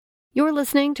You're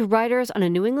listening to Writers on a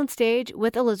New England Stage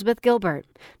with Elizabeth Gilbert.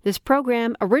 This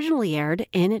program originally aired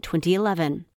in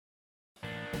 2011.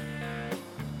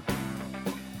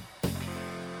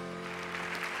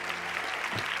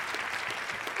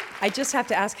 I just have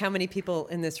to ask how many people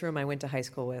in this room I went to high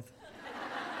school with.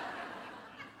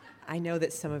 I know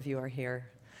that some of you are here.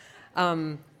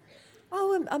 A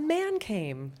man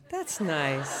came. That's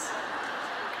nice.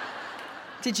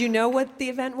 Did you know what the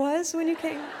event was when you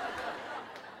came?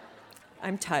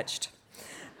 I'm touched.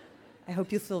 I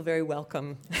hope you feel very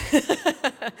welcome.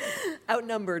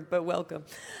 Outnumbered, but welcome.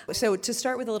 So to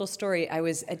start with a little story, I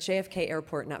was at JFK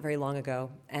Airport not very long ago,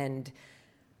 and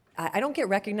I don't get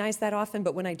recognized that often,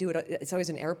 but when I do it, it's always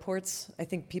in airports. I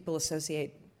think people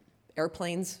associate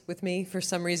airplanes with me for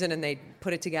some reason, and they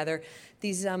put it together.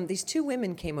 These two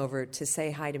women came over to say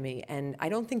hi to me, and I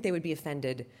don't think they would be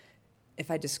offended if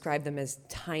I described them as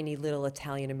tiny little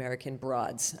Italian-American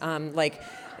broads, like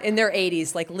in their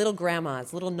 80s, like little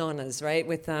grandmas, little nonnas, right,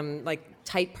 with like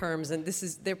tight perms. And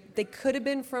they could have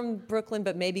been from Brooklyn,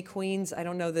 but maybe Queens. I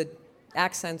don't know the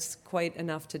accents quite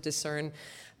enough to discern.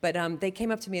 But they came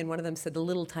up to me, and one of them said, the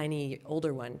little tiny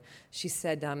older one, she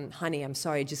said, honey, I'm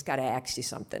sorry, I just got to ask you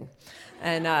something.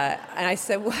 And I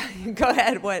said, well, go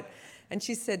ahead, what? And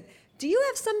she said, do you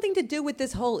have something to do with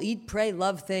this whole eat, pray,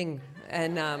 love thing?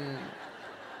 And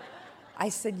I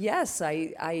said, yes,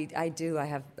 I do. I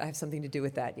have something to do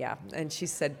with that, yeah. And she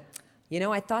said, you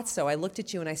know, I thought so. I looked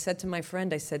at you and I said to my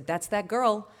friend, I said, that's that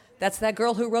girl. That's that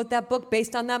girl who wrote that book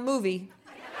based on that movie.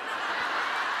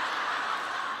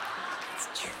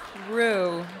 It's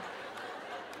true.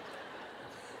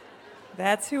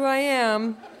 That's who I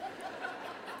am.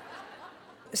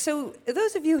 So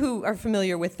those of you who are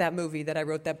familiar with that movie that I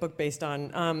wrote that book based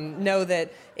on know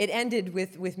that it ended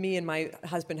with me and my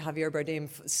husband Javier Bardem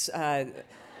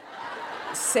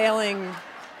sailing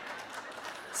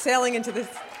into this.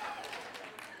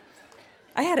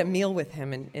 I had a meal with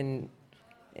him in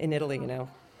Italy, you know.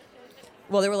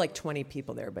 Well, there were like 20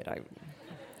 people there, but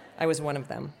I was one of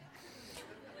them.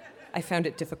 I found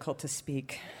it difficult to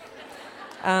speak.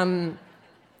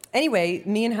 Anyway,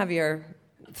 me and Javier,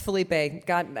 Felipe,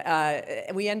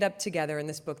 we end up together in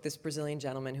this book, this Brazilian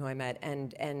gentleman who I met,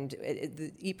 and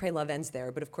the Eat, Pray, Love ends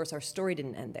there, but of course our story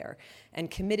didn't end there.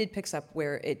 And Committed picks up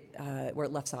where it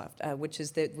left off, which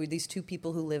is that we're these two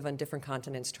people who live on different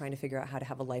continents trying to figure out how to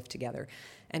have a life together.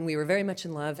 And we were very much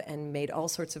in love and made all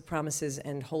sorts of promises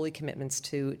and holy commitments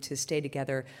to stay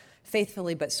together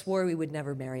faithfully, but swore we would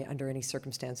never marry under any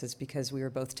circumstances because we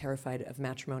were both terrified of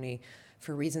matrimony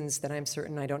for reasons that I'm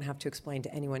certain I don't have to explain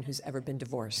to anyone who's ever been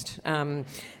divorced. And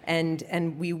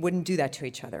we wouldn't do that to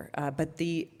each other. But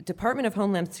the Department of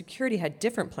Homeland Security had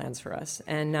different plans for us.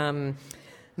 And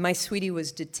my sweetie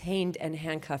was detained and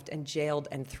handcuffed and jailed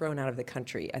and thrown out of the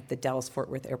country at the Dallas-Fort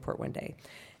Worth airport one day.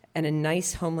 And a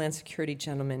nice Homeland Security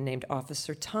gentleman named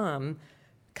Officer Tom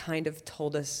kind of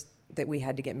told us that we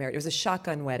had to get married. It was a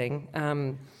shotgun wedding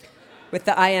with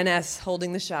the INS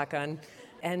holding the shotgun.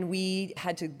 And we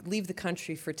had to leave the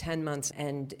country for 10 months.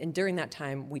 And during that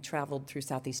time, we traveled through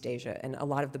Southeast Asia. And a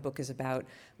lot of the book is about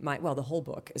the whole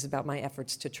book is about my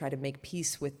efforts to try to make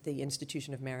peace with the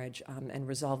institution of marriage and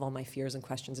resolve all my fears and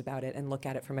questions about it and look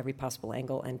at it from every possible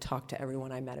angle and talk to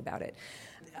everyone I met about it.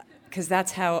 Because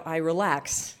that's how I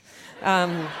relax.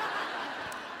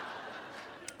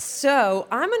 So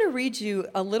I'm going to read you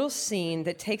a little scene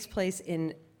that takes place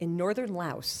in northern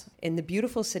Laos, in the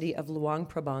beautiful city of Luang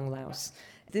Prabang, Laos.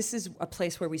 This is a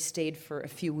place where we stayed for a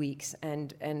few weeks,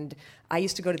 and I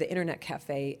used to go to the internet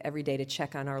cafe every day to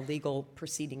check on our legal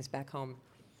proceedings back home.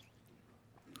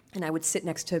 And I would sit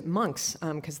next to monks,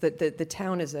 because the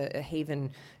town is a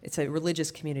haven. It's a religious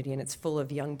community, and it's full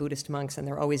of young Buddhist monks, and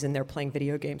they're always in there playing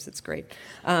video games. It's great.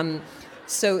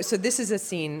 So this is a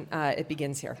scene. It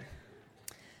begins here.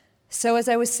 So as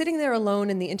I was sitting there alone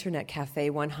in the internet cafe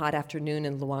one hot afternoon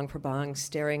in Luang Prabang,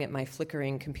 staring at my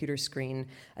flickering computer screen,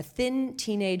 a thin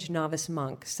teenage novice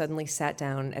monk suddenly sat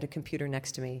down at a computer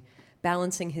next to me,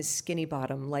 balancing his skinny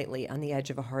bottom lightly on the edge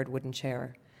of a hard wooden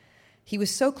chair. He was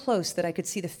so close that I could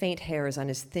see the faint hairs on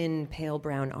his thin, pale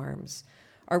brown arms.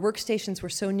 Our workstations were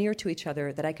so near to each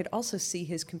other that I could also see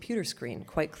his computer screen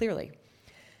quite clearly.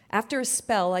 After a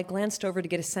spell, I glanced over to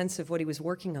get a sense of what he was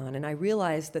working on, and I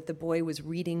realized that the boy was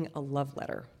reading a love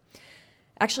letter.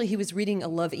 Actually, he was reading a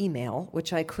love email,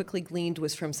 which I quickly gleaned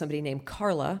was from somebody named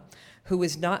Carla, who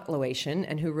was not Laotian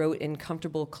and who wrote in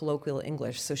comfortable colloquial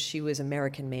English, so she was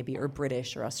American maybe, or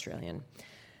British or Australian.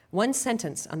 One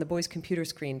sentence on the boy's computer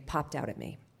screen popped out at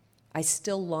me. I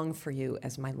still long for you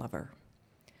as my lover.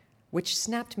 which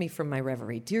snapped me from my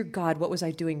reverie. Dear God, what was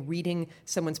I doing reading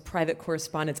someone's private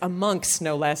correspondence, a monk's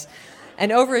no less?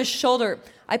 And over his shoulder,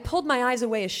 I pulled my eyes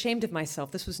away, ashamed of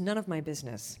myself. This was none of my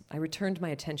business. I returned my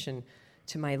attention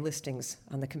to my listings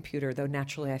on the computer, though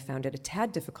naturally I found it a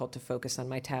tad difficult to focus on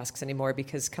my tasks anymore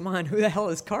because, come on, who the hell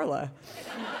is Carla?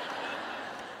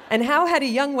 And how had a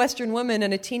young Western woman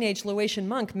and a teenage Laotian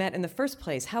monk met in the first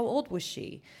place? How old was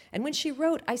she? And when she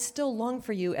wrote, I still long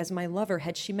for you as my lover,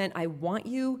 had she meant I want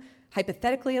you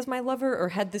hypothetically as my lover, or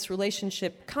had this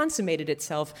relationship consummated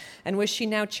itself, and was she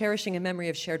now cherishing a memory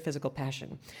of shared physical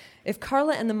passion? If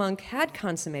Carla and the monk had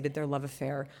consummated their love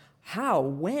affair, how?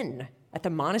 When? At the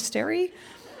monastery?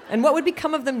 And what would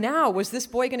become of them now? Was this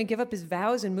boy going to give up his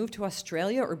vows and move to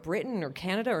Australia or Britain or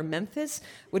Canada or Memphis?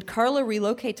 Would Carla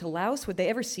relocate to Laos? Would they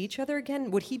ever see each other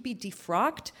again? Would he be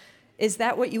defrocked? Is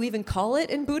that what you even call it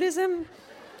in Buddhism?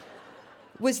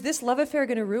 Was this love affair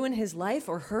going to ruin his life,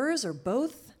 or hers, or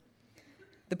both?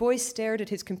 The boy stared at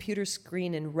his computer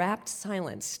screen in rapt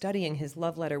silence, studying his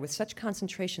love letter with such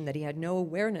concentration that he had no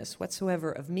awareness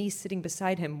whatsoever of me sitting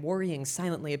beside him, worrying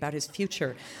silently about his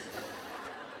future.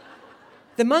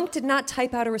 The monk did not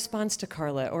type out a response to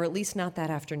Carla, or at least not that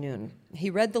afternoon. He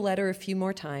read the letter a few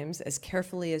more times, as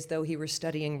carefully as though he were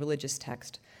studying religious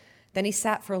text. Then he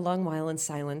sat for a long while in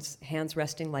silence, hands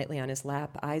resting lightly on his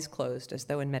lap, eyes closed, as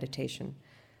though in meditation.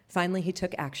 Finally, he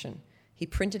took action. He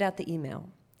printed out the email.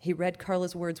 He read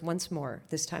Carla's words once more,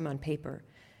 this time on paper.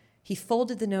 He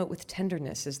folded the note with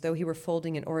tenderness, as though he were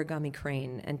folding an origami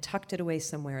crane, and tucked it away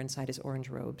somewhere inside his orange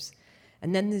robes.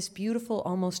 And then this beautiful,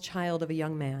 almost child of a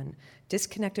young man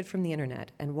disconnected from the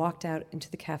internet and walked out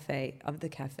into the cafe,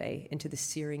 into the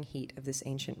searing heat of this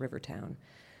ancient river town.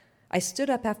 I stood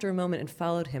up after a moment and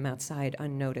followed him outside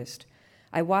unnoticed.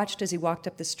 I watched as he walked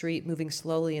up the street, moving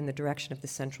slowly in the direction of the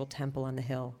central temple on the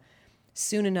hill.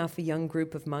 Soon enough, a young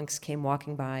group of monks came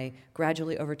walking by,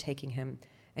 gradually overtaking him,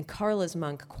 and Carla's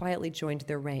monk quietly joined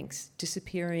their ranks,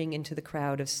 disappearing into the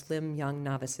crowd of slim young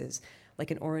novices, like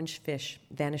an orange fish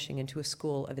vanishing into a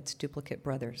school of its duplicate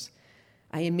brothers.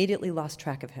 I immediately lost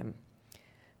track of him.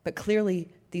 But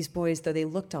clearly, these boys, though they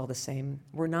looked all the same,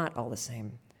 were not all the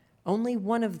same. Only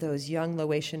one of those young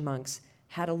Laotian monks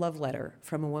had a love letter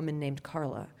from a woman named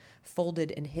Carla,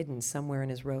 folded and hidden somewhere in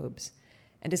his robes.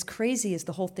 And as crazy as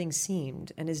the whole thing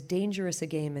seemed, and as dangerous a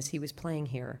game as he was playing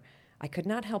here, I could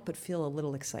not help but feel a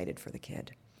little excited for the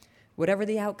kid. Whatever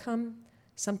the outcome,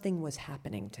 something was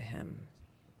happening to him.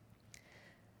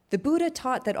 The Buddha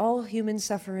taught that all human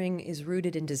suffering is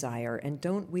rooted in desire, and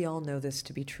don't we all know this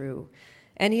to be true?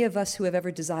 Any of us who have ever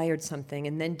desired something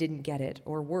and then didn't get it,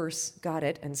 or worse, got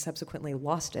it and subsequently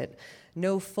lost it,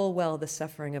 know full well the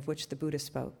suffering of which the Buddha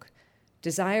spoke.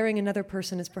 Desiring another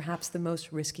person is perhaps the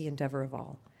most risky endeavor of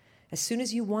all. As soon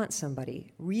as you want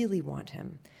somebody, really want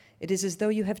him, it is as though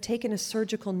you have taken a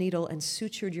surgical needle and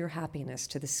sutured your happiness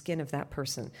to the skin of that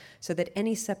person, so that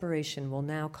any separation will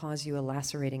now cause you a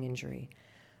lacerating injury.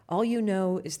 All you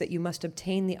know is that you must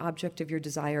obtain the object of your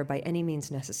desire by any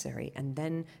means necessary, and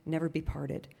then never be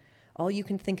parted. All you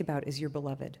can think about is your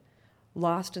beloved.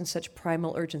 Lost in such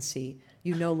primal urgency,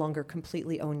 you no longer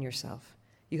completely own yourself.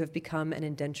 You have become an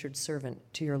indentured servant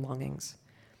to your longings.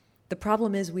 The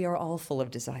problem is we are all full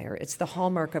of desire. It's the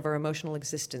hallmark of our emotional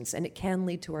existence, and it can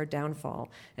lead to our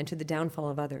downfall and to the downfall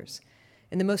of others.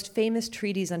 In the most famous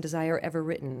treatise on desire ever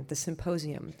written, the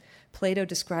Symposium, Plato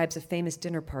describes a famous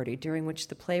dinner party during which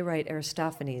the playwright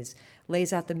Aristophanes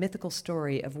lays out the mythical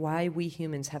story of why we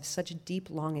humans have such a deep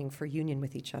longing for union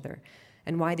with each other,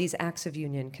 and why these acts of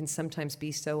union can sometimes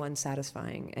be so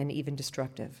unsatisfying and even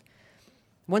destructive.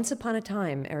 Once upon a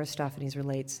time, Aristophanes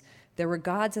relates, there were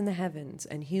gods in the heavens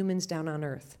and humans down on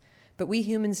earth, but we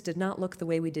humans did not look the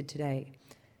way we did today.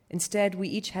 Instead, we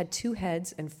each had 2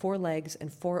 heads and 4 legs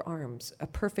and 4 arms, a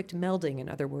perfect melding, in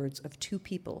other words, of 2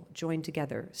 people joined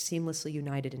together, seamlessly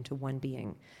united into one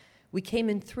being. We came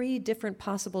in 3 different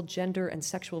possible gender and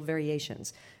sexual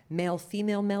variations,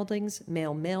 male-female meldings,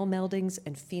 male-male meldings,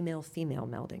 and female-female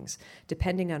meldings,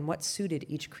 depending on what suited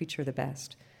each creature the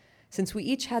best. Since we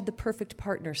each had the perfect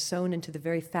partner sewn into the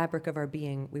very fabric of our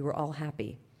being, we were all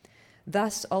happy.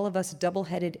 Thus, all of us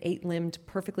double-headed, 8-limbed,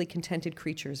 perfectly contented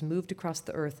creatures moved across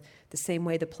the earth the same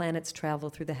way the planets travel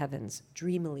through the heavens,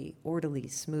 dreamily, orderly,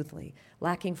 smoothly,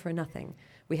 lacking for nothing.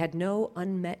 We had no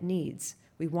unmet needs.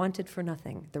 We wanted for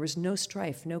nothing. There was no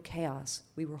strife, no chaos.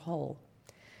 We were whole.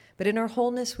 But in our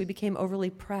wholeness, we became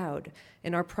overly proud.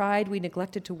 In our pride, we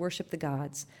neglected to worship the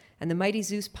gods, and the mighty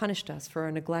Zeus punished us for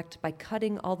our neglect by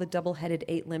cutting all the double-headed,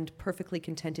 8-limbed, perfectly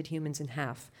contented humans in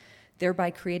half,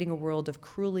 thereby creating a world of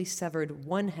cruelly severed,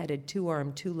 one-headed,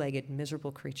 2-armed, 2-legged,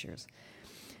 miserable creatures.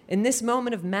 In this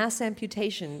moment of mass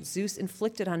amputation, Zeus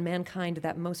inflicted on mankind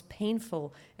that most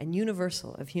painful and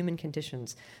universal of human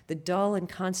conditions, the dull and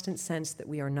constant sense that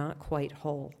we are not quite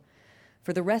whole.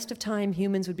 For the rest of time,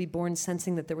 humans would be born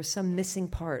sensing that there was some missing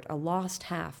part, a lost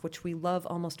half, which we love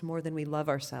almost more than we love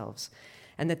ourselves,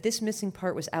 and that this missing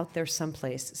part was out there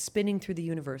someplace, spinning through the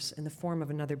universe in the form of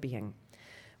another being.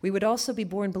 We would also be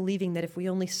born believing that if we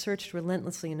only searched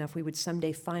relentlessly enough, we would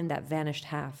someday find that vanished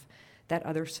half, that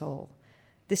other soul.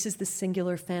 This is the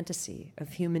singular fantasy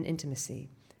of human intimacy,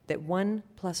 that 1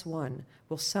 + 1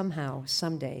 will somehow,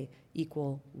 someday,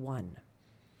 equal 1.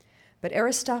 But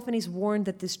Aristophanes warned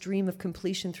that this dream of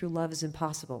completion through love is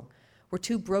impossible. We're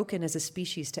too broken as a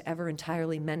species to ever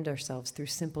entirely mend ourselves through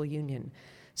simple union.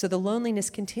 So the loneliness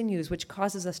continues, which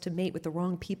causes us to mate with the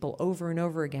wrong people over and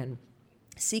over again,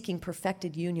 seeking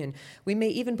perfected union. We may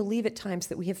even believe at times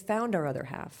that we have found our other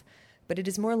half, but it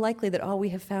is more likely that all we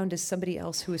have found is somebody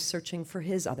else who is searching for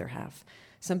his other half,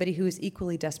 somebody who is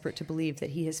equally desperate to believe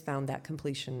that he has found that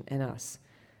completion in us.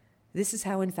 This is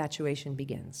how infatuation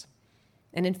begins.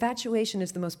 And infatuation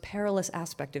is the most perilous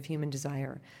aspect of human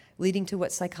desire, leading to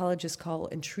what psychologists call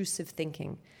intrusive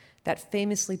thinking, that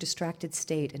famously distracted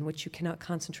state in which you cannot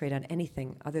concentrate on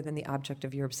anything other than the object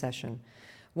of your obsession.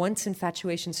 Once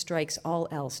infatuation strikes, all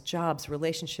else, jobs,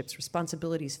 relationships,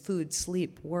 responsibilities, food,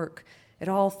 sleep, work, it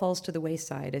all falls to the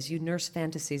wayside as you nurse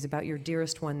fantasies about your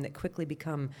dearest one that quickly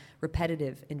become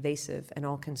repetitive, invasive, and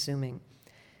all-consuming.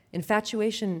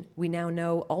 Infatuation, we now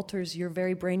know, alters your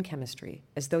very brain chemistry,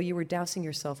 as though you were dousing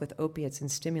yourself with opiates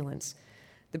and stimulants.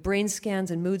 The brain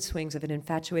scans and mood swings of an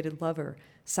infatuated lover,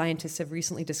 scientists have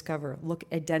recently discovered, look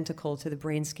identical to the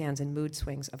brain scans and mood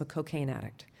swings of a cocaine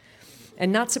addict.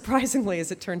 And not surprisingly,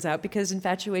 as it turns out, because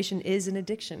infatuation is an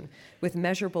addiction with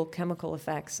measurable chemical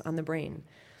effects on the brain.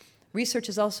 Research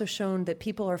has also shown that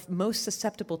people are most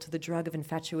susceptible to the drug of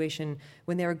infatuation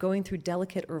when they are going through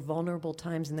delicate or vulnerable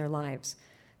times in their lives.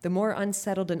 The more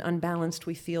unsettled and unbalanced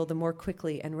we feel, the more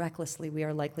quickly and recklessly we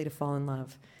are likely to fall in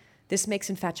love. This makes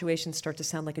infatuation start to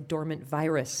sound like a dormant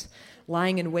virus,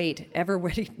 lying in wait, ever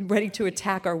ready to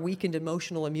attack our weakened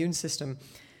emotional immune system.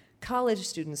 College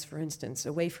students, for instance,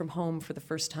 away from home for the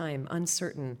first time,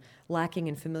 uncertain, lacking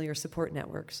in familiar support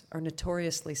networks, are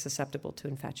notoriously susceptible to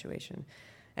infatuation.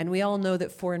 And we all know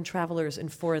that foreign travelers in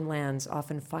foreign lands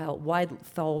often fall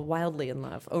wildly in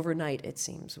love, overnight, it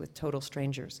seems, with total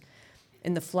strangers.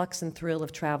 In the flux and thrill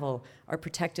of travel, our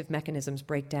protective mechanisms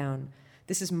break down.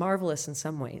 This is marvelous in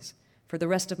some ways. For the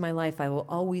rest of my life, I will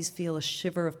always feel a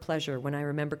shiver of pleasure when I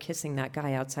remember kissing that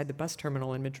guy outside the bus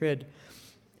terminal in Madrid.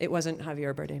 It wasn't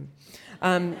Javier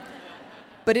Bardem.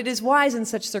 But it is wise in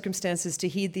such circumstances to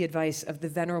heed the advice of the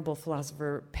venerable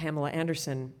philosopher Pamela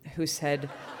Anderson, who said,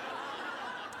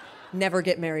 "Never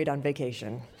get married on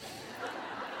vacation."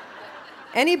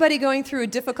 Anybody going through a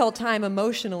difficult time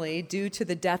emotionally due to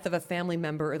the death of a family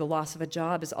member or the loss of a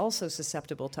job is also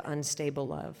susceptible to unstable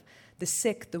love. The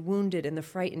sick, the wounded, and the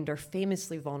frightened are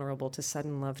famously vulnerable to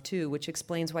sudden love too, which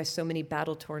explains why so many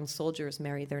battle-torn soldiers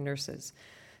marry their nurses.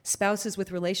 Spouses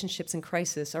with relationships in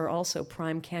crisis are also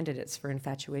prime candidates for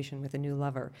infatuation with a new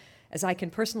lover, as I can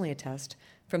personally attest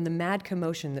from the mad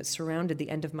commotion that surrounded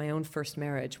the end of my own first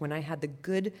marriage, when I had the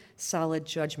good, solid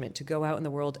judgment to go out in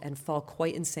the world and fall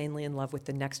quite insanely in love with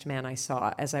the next man I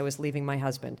saw as I was leaving my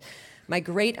husband. My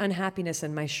great unhappiness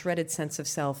and my shredded sense of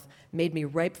self made me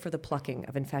ripe for the plucking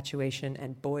of infatuation,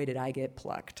 and boy, did I get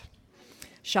plucked.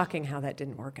 Shocking how that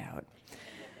didn't work out.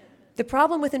 The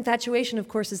problem with infatuation, of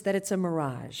course, is that it's a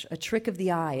mirage, a trick of the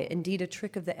eye, indeed a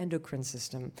trick of the endocrine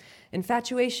system.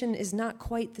 Infatuation is not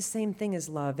quite the same thing as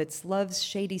love. It's love's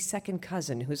shady second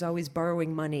cousin who's always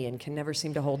borrowing money and can never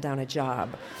seem to hold down a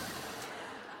job.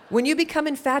 When you become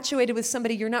infatuated with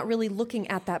somebody, you're not really looking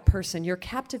at that person. You're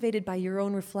captivated by your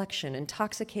own reflection,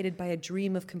 intoxicated by a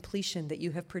dream of completion that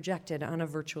you have projected on a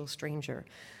virtual stranger.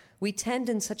 We tend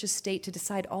in such a state to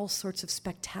decide all sorts of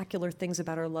spectacular things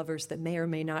about our lovers that may or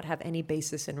may not have any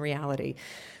basis in reality.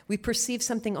 We perceive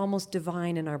something almost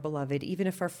divine in our beloved, even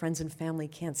if our friends and family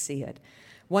can't see it.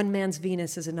 One man's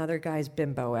Venus is another guy's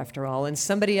bimbo, after all, and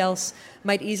somebody else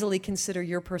might easily consider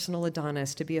your personal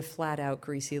Adonis to be a flat-out,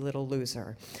 greasy little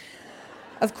loser.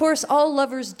 Of course, all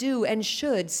lovers do and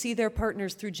should see their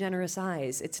partners through generous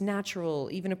eyes. It's natural,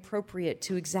 even appropriate,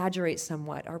 to exaggerate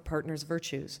somewhat our partner's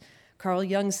virtues. Carl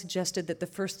Jung suggested that the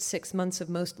first 6 months of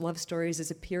most love stories is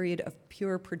a period of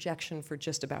pure projection for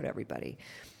just about everybody.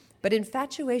 But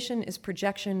infatuation is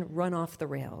projection run off the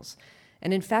rails.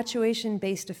 An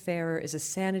infatuation-based affair is a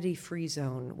sanity-free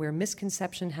zone where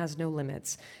misconception has no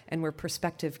limits and where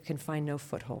perspective can find no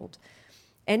foothold.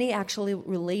 Any actually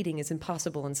relating is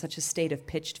impossible in such a state of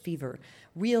pitched fever.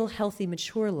 Real, healthy,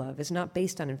 mature love is not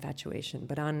based on infatuation,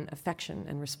 but on affection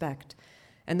and respect.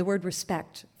 And the word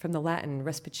respect, from the Latin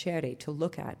respicere, to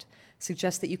look at,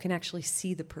 suggests that you can actually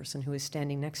see the person who is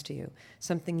standing next to you,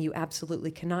 something you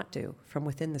absolutely cannot do from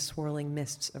within the swirling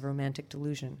mists of romantic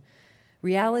delusion.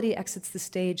 Reality exits the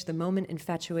stage the moment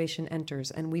infatuation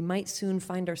enters, and we might soon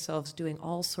find ourselves doing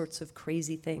all sorts of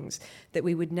crazy things that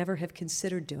we would never have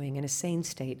considered doing in a sane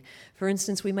state. For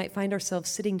instance, we might find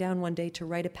ourselves sitting down one day to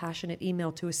write a passionate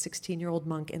email to a 16-year-old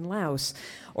monk in Laos,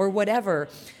 or whatever.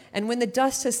 And when the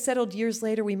dust has settled years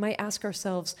later, we might ask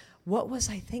ourselves, what was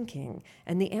I thinking?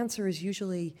 And the answer is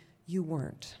usually, you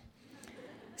weren't.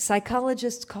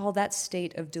 Psychologists call that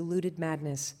state of deluded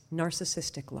madness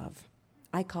narcissistic love.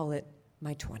 I call it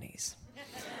my 20s.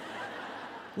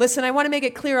 Listen, I want to make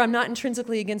it clear I'm not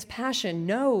intrinsically against passion.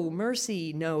 No,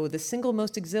 mercy, no. The single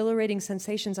most exhilarating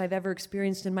sensations I've ever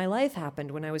experienced in my life happened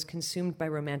when I was consumed by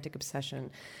romantic obsession.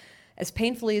 As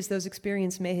painfully as those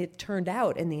experiences may have turned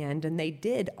out in the end, and they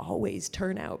did always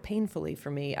turn out painfully for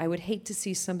me, I would hate to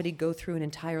see somebody go through an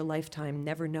entire lifetime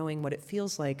never knowing what it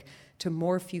feels like to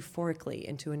morph euphorically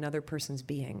into another person's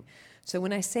being. So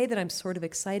when I say that I'm sort of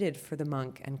excited for the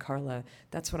monk and Carla,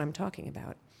 that's what I'm talking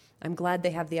about. I'm glad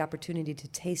they have the opportunity to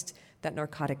taste that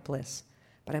narcotic bliss,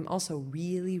 but I'm also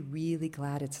really, really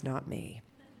glad it's not me.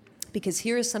 Because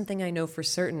here is something I know for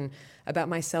certain about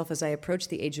myself as I approach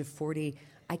the age of 40.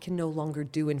 I can no longer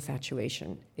do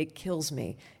infatuation. It kills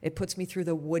me. It puts me through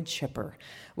the wood chipper.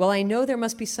 While I know there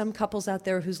must be some couples out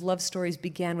there whose love stories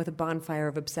began with a bonfire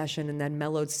of obsession and then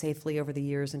mellowed safely over the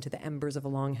years into the embers of a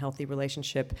long, healthy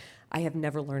relationship, I have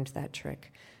never learned that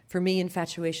trick. For me,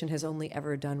 infatuation has only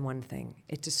ever done one thing.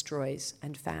 It destroys,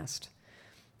 and fast.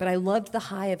 But I loved the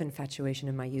high of infatuation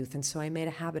in my youth, and so I made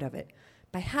a habit of it.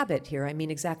 By habit here, I mean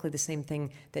exactly the same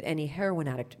thing that any heroin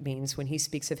addict means when he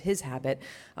speaks of his habit,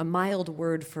 a mild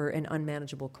word for an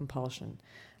unmanageable compulsion.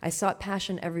 I sought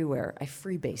passion everywhere. I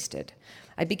freebased it.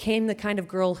 I became the kind of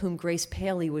girl whom Grace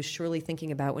Paley was surely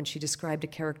thinking about when she described a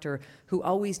character who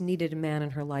always needed a man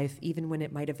in her life, even when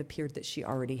it might have appeared that she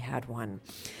already had one.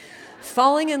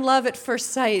 Falling in love at first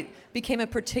sight became a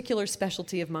particular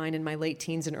specialty of mine in my late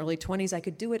teens and early 20s. I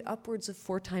could do it upwards of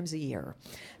 4 times a year.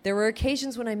 There were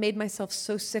occasions when I made myself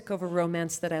so sick over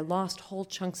romance that I lost whole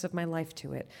chunks of my life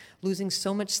to it, losing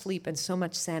so much sleep and so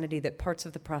much sanity that parts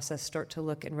of the process start to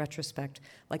look, in retrospect,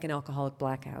 like an alcoholic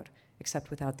blackout, except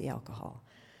without the alcohol.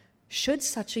 Should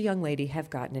such a young lady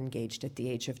have gotten engaged at the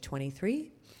age of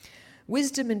 23?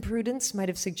 Wisdom and prudence might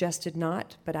have suggested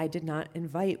not, but I did not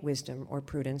invite wisdom or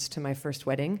prudence to my first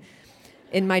wedding.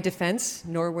 In my defense,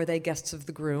 nor were they guests of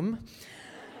the groom.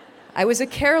 I was a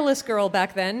careless girl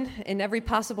back then, in every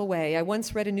possible way. I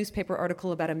once read a newspaper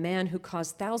article about a man who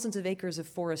caused thousands of acres of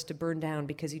forest to burn down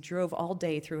because he drove all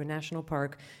day through a national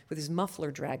park with his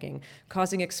muffler dragging,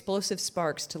 causing explosive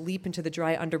sparks to leap into the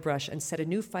dry underbrush and set a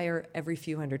new fire every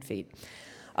few hundred feet.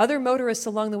 Other motorists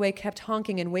along the way kept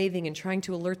honking and waving and trying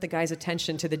to alert the guy's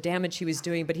attention to the damage he was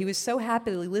doing, but he was so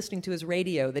happily listening to his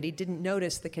radio that he didn't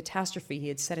notice the catastrophe he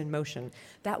had set in motion.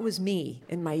 That was me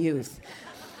in my youth.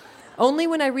 Only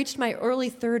when I reached my early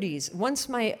 30s,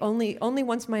 only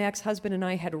once my ex-husband and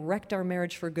I had wrecked our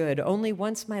marriage for good, only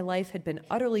once my life had been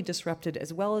utterly disrupted,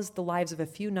 as well as the lives of a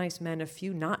few nice men, a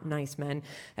few not nice men,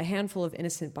 a handful of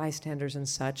innocent bystanders and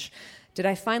such, did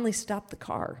I finally stop the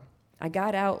car. I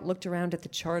got out, looked around at the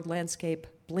charred landscape,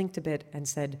 blinked a bit, and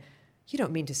said, "You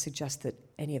don't mean to suggest that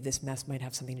any of this mess might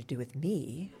have something to do with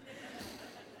me?"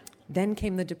 Then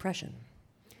came the depression.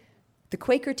 The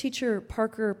Quaker teacher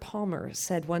Parker Palmer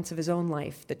said once of his own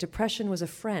life that depression was a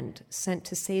friend sent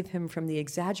to save him from the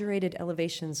exaggerated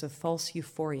elevations of false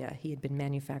euphoria he had been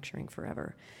manufacturing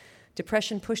forever.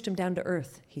 Depression pushed him down to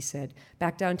earth, he said,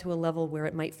 back down to a level where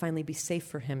it might finally be safe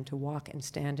for him to walk and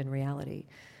stand in reality.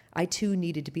 I too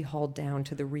needed to be hauled down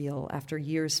to the real after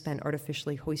years spent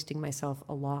artificially hoisting myself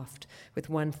aloft with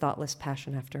one thoughtless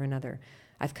passion after another.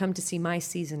 I've come to see my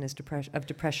season of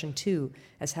depression too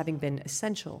as having been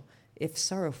essential, if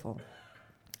sorrowful.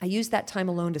 I used that time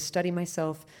alone to study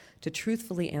myself, to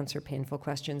truthfully answer painful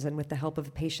questions, and with the help of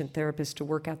a patient therapist to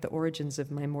work out the origins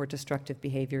of my more destructive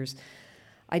behaviors.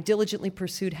 I diligently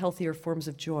pursued healthier forms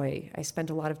of joy. I spent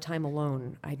a lot of time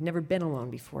alone. I'd never been alone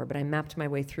before, but I mapped my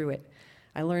way through it.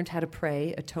 I learned how to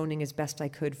pray, atoning as best I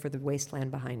could for the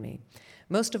wasteland behind me.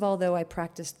 Most of all, though, I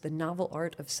practiced the novel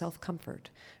art of self-comfort,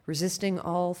 resisting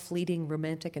all fleeting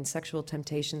romantic and sexual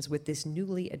temptations with this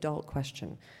newly adult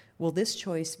question: will this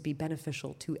choice be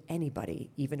beneficial to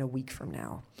anybody even a week from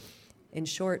now? In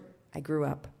short, I grew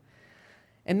up.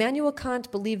 Immanuel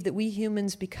Kant believed that we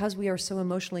humans, because we are so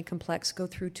emotionally complex, go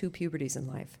through two puberties in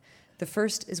life. The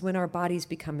first is when our bodies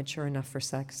become mature enough for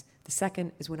sex. The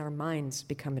second is when our minds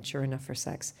become mature enough for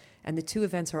sex. And the two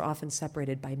events are often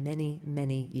separated by many,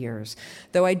 many years.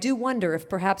 Though I do wonder if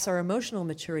perhaps our emotional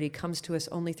maturity comes to us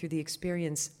only through the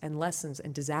experience and lessons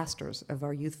and disasters of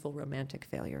our youthful romantic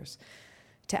failures.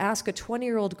 To ask a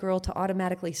 20-year-old girl to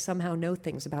automatically somehow know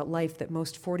things about life that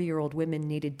most 40-year-old women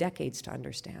needed decades to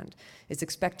understand is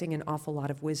expecting an awful lot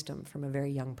of wisdom from a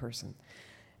very young person.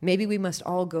 Maybe we must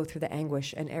all go through the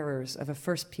anguish and errors of a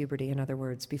first puberty, in other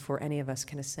words, before any of us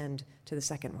can ascend to the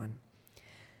second one.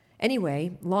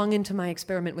 Anyway, long into my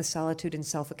experiment with solitude and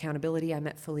self-accountability, I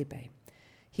met Felipe.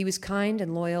 He was kind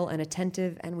and loyal and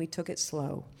attentive, and we took it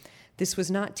slow. This was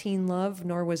not teen love,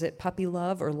 nor was it puppy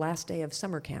love or last day of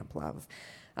summer camp love.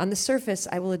 On the surface,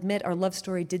 I will admit our love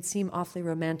story did seem awfully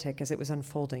romantic as it was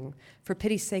unfolding. For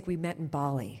pity's sake, we met in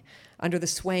Bali, under the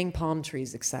swaying palm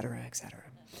trees, etc., etc.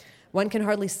 One can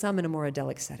hardly summon a more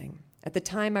idyllic setting. At the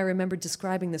time, I remembered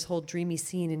describing this whole dreamy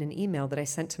scene in an email that I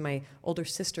sent to my older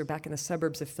sister back in the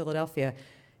suburbs of Philadelphia.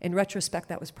 In retrospect,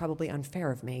 that was probably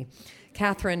unfair of me.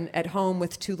 Catherine, at home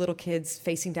with two little kids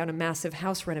facing down a massive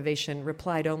house renovation,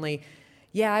 replied only,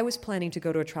 "Yeah, I was planning to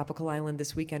go to a tropical island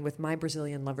this weekend with my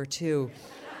Brazilian lover, too."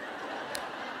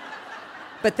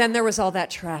 But then there was all that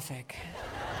traffic.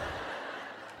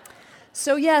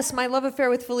 So yes, my love affair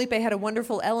with Felipe had a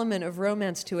wonderful element of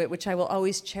romance to it, which I will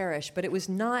always cherish, but it was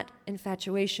not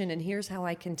infatuation, and here's how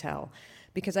I can tell.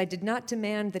 Because I did not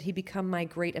demand that he become my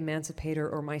great emancipator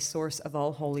or my source of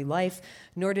all holy life,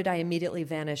 nor did I immediately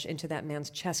vanish into that man's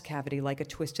chest cavity like a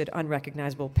twisted,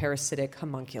 unrecognizable, parasitic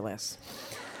homunculus.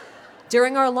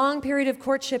 During our long period of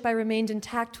courtship, I remained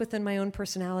intact within my own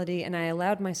personality, and I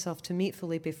allowed myself to meet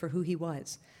Felipe for who he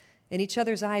was. In each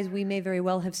other's eyes, we may very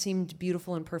well have seemed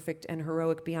beautiful and perfect and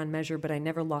heroic beyond measure, but I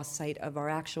never lost sight of our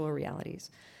actual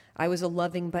realities. I was a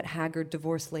loving but haggard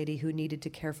divorced lady who needed to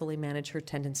carefully manage her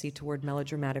tendency toward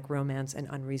melodramatic romance and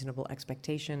unreasonable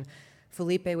expectation.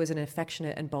 Felipe was an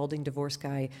affectionate and balding divorce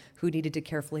guy who needed to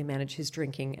carefully manage his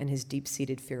drinking and his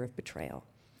deep-seated fear of betrayal.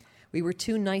 We were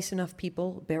two nice enough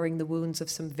people, bearing the wounds of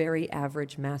some very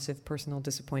average, massive personal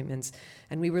disappointments,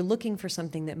 and we were looking for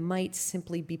something that might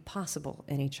simply be possible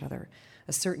in each other,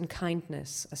 a certain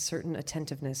kindness, a certain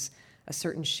attentiveness, a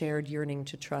certain shared yearning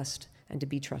to trust and to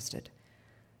be trusted.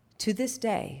 To this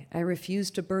day, I refuse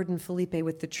to burden Felipe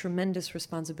with the tremendous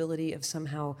responsibility of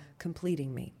somehow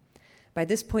completing me. By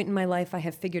this point in my life, I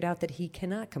have figured out that he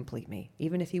cannot complete me,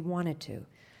 even if he wanted to.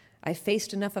 I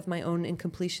faced enough of my own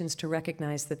incompletions to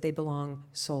recognize that they belong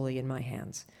solely in my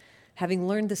hands. Having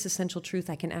learned this essential truth,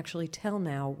 I can actually tell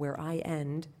now where I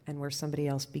end and where somebody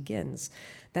else begins.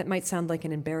 That might sound like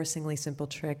an embarrassingly simple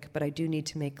trick, but I do need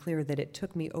to make clear that it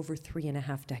took me over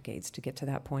 3.5 decades to get to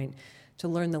that point, to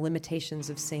learn the limitations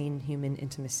of sane human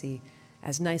intimacy,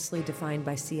 as nicely defined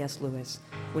by C.S. Lewis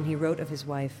when he wrote of his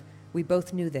wife, "We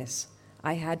both knew this.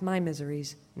 I had my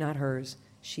miseries, not hers.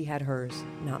 She had hers,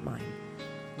 not mine."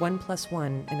 1 +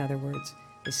 1, in other words,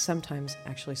 is sometimes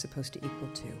actually supposed to equal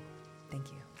 2.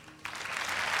 Thank you.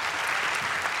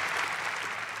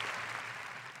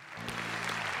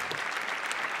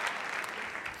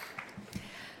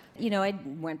 You know, I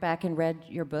went back and read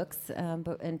your books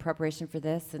in preparation for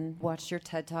this and watched your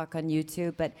TED Talk on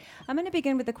YouTube. But I'm going to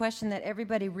begin with the question that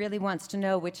everybody really wants to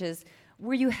know, which is,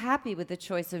 were you happy with the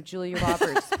choice of Julia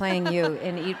Roberts playing you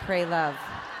in Eat, Pray, Love?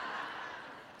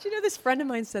 Do you know, this friend of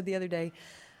mine said the other day,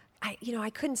 I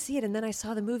couldn't see it, and then I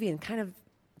saw the movie, and kind of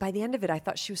by the end of it, I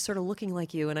thought she was sort of looking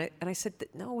like you, and I said,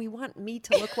 no, we want me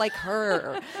to look like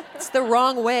her. It's the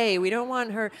wrong way. We don't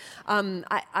want her.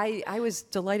 I was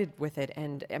delighted with it,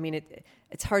 and I mean,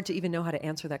 it's hard to even know how to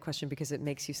answer that question because it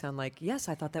makes you sound like, yes,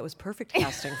 I thought that was perfect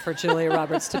casting for Julia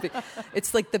Roberts to be.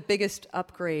 It's like the biggest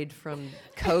upgrade from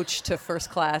coach to first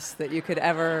class that you could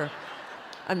ever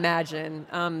imagine.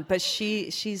 But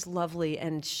she's lovely,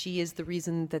 and she is the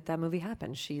reason that movie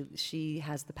happened. She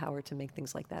has the power to make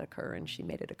things like that occur, and she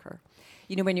made it occur.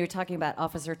 You know, when you were talking about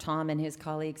Officer Tom and his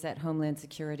colleagues at Homeland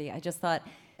Security, I just thought,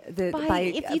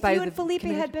 if you and Felipe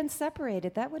had been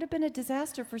separated, that would have been a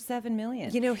disaster for $7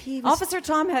 million. You know, Officer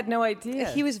Tom had no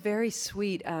idea. He was very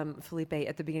sweet, Felipe.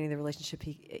 At the beginning of the relationship,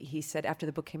 he said, after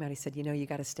the book came out, he said, you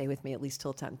got to stay with me at least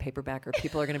till it's out in paperback, or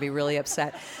people are going to be really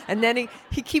upset. And then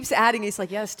he keeps adding, he's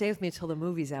like, yeah, stay with me until the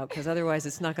movie's out, because otherwise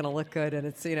it's not going to look good. And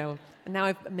it's, and now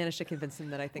I've managed to convince him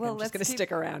that I think I'm just going to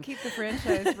stick around. Keep the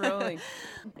franchise rolling.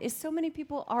 So many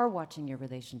people are watching your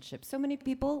relationship. So many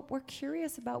people were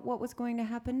curious about what was going to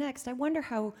happen next. I wonder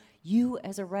how you,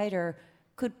 as a writer,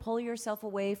 could pull yourself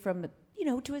away from,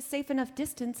 to a safe enough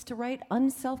distance to write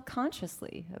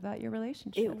unself-consciously about your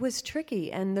relationship. It was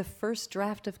tricky, and the first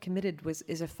draft of Committed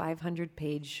is a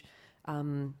 500-page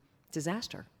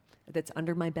disaster that's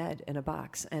under my bed in a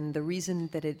box. And the reason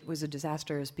that it was a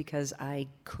disaster is because I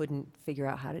couldn't figure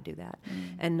out how to do that.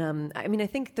 And I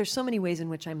think there's so many ways in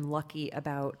which I'm lucky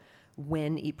about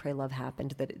when Eat, Pray, Love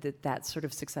happened, that sort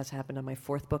of success happened on my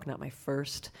fourth book, not my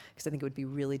first, because I think it would be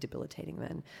really debilitating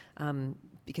then,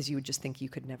 because you would just think you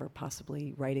could never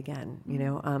possibly write again.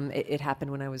 It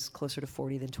happened when I was closer to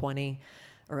 40 than 20,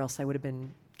 or else I would have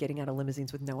been getting out of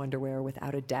limousines with no underwear,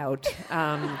 without a doubt,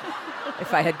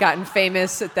 if I had gotten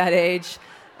famous at that age.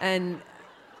 And,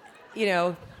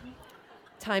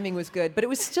 timing was good, but it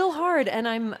was still hard, and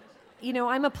I'm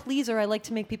a pleaser. I like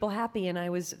to make people happy, and I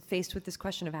was faced with this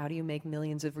question of how do you make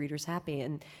millions of readers happy,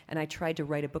 and I tried to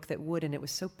write a book that would, and it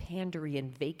was so pandery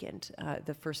and vacant,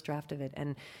 the first draft of it.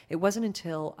 And it wasn't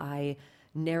until I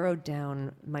narrowed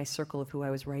down my circle of who I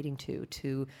was writing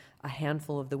to a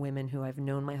handful of the women who I've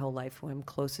known my whole life, who I'm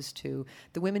closest to,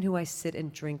 the women who I sit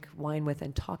and drink wine with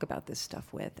and talk about this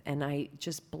stuff with, and I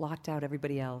just blocked out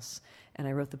everybody else, and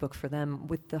I wrote the book for them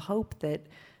with the hope that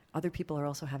other people are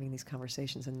also having these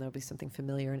conversations, and there'll be something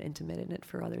familiar and intimate in it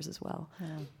for others as well. Yeah.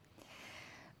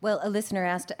 Well, a listener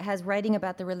asked, has writing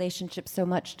about the relationship so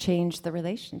much changed the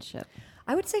relationship?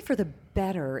 I would say for the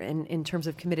better in terms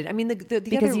of Committed. I mean, the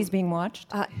because other, he's being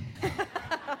watched?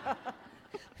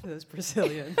 Those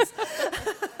Brazilians.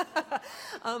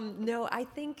 No, I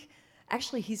think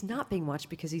actually he's not being watched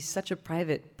because he's such a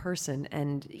private person,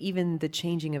 and even the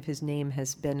changing of his name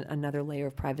has been another layer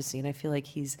of privacy, and I feel like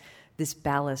he's this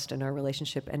ballast in our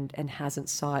relationship and hasn't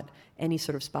sought any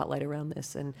sort of spotlight around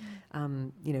this, and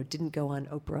didn't go on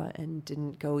Oprah and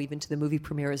didn't go even to the movie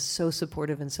premiere, is so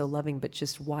supportive and so loving, but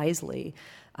just wisely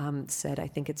said, I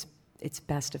think it's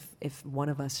best if one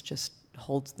of us just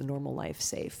holds the normal life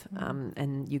safe,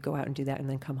 and you go out and do that and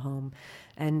then come home.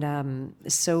 And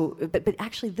but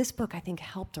actually this book I think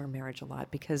helped our marriage a lot,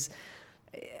 because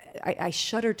I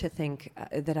shudder to think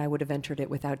that I would have entered it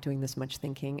without doing this much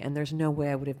thinking, and there's no way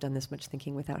I would have done this much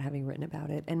thinking without having written about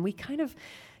it. And we kind of,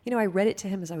 I read it to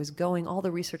him as I was going. All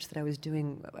the research that I was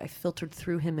doing, I filtered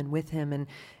through him and with him, and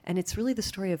it's really the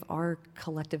story of our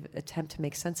collective attempt to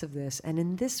make sense of this. And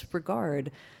in this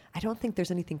regard, I don't think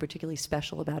there's anything particularly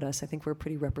special about us. I think we're a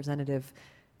pretty representative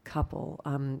couple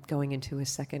going into a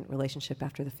second relationship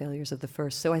after the failures of the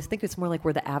first. So I think it's more like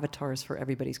we're the avatars for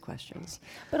everybody's questions.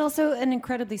 But also an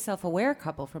incredibly self-aware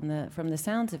couple from the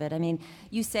sounds of it. I mean,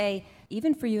 you say,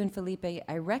 even for you and Felipe,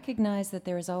 I recognize that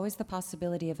there is always the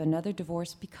possibility of another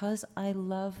divorce because I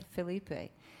love Felipe.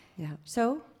 Yeah.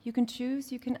 So you can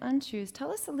choose, you can unchoose.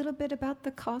 Tell us a little bit about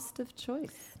the cost of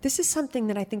choice. This is something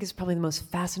that I think is probably the most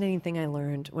fascinating thing I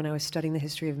learned when I was studying the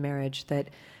history of marriage, that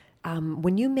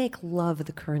when you make love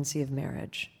the currency of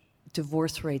marriage,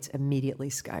 divorce rates immediately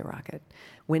skyrocket.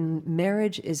 When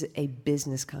marriage is a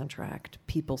business contract,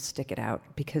 people stick it out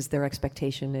because their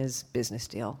expectation is business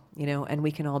deal, and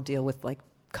we can all deal with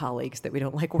colleagues that we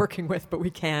don't like working with, but we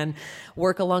can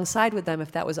work alongside with them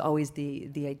if that was always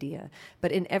the idea.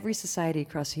 But in every society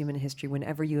across human history,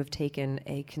 whenever you have taken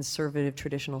a conservative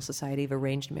traditional society of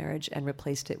arranged marriage and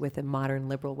replaced it with a modern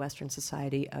liberal Western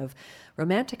society of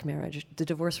romantic marriage, the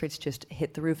divorce rates just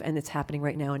hit the roof, and it's happening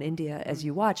right now in India as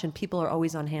you watch, and people are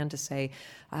always on hand to say,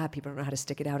 people don't know how to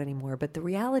stick it out anymore. But the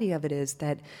reality of it is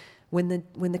that when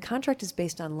the contract is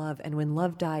based on love, and when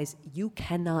love dies, you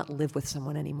cannot live with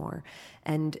someone anymore.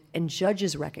 And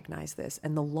judges recognize this,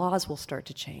 and the laws will start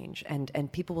to change,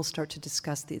 and people will start to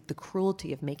discuss the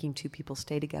cruelty of making two people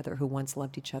stay together who once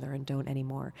loved each other and don't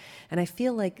anymore. And I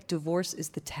feel like divorce is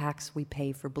the tax we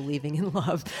pay for believing in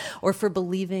love, or for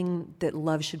believing that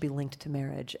love should be linked to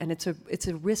marriage. And it's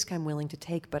a risk I'm willing to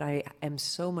take, but I am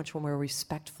so much more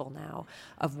respectful now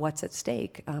of what's at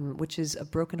stake, which is a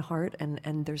broken heart,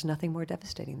 and there's nothing more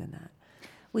devastating than that.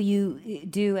 Well, you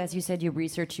do, as you said, your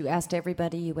research, you asked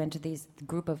everybody, you went to these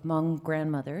group of Hmong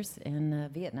grandmothers in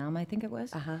Vietnam, I think it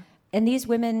was. Uh-huh. And these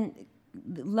women,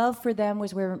 love for them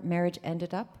was where marriage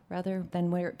ended up rather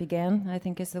than where it began, I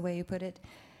think is the way you put it.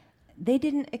 They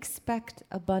didn't expect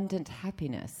abundant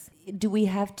happiness. Do we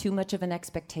have too much of an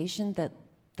expectation that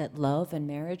love and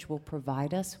marriage will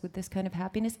provide us with this kind of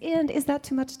happiness? And is that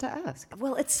too much to ask?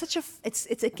 Well, it's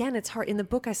hard. In the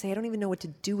book, I say I don't even know what to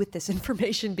do with this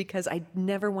information, because I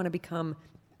never want to become,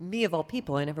 me of all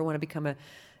people, I never want to become an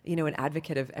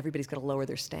advocate of everybody's got to lower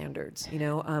their standards,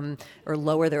 or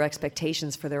lower their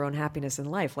expectations for their own happiness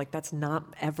in life. That's not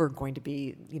ever going to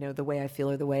be, the way I feel,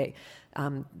 or the way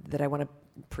that I want to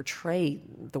portray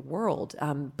the world.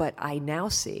 But I now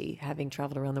see, having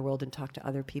traveled around the world and talked to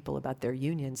other people about their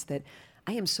unions, that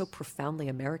I am so profoundly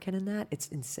American in that, it's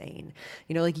insane.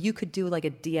 You know, like you could do like a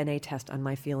DNA test on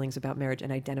my feelings about marriage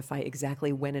and identify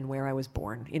exactly when and where I was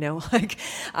born, you know? Like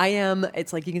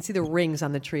it's like you can see the rings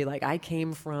on the tree. Like I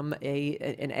came from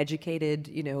an educated,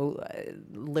 you know,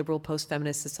 liberal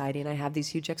post-feminist society, and I have these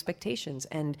huge expectations.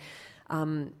 And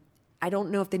I don't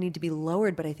know if they need to be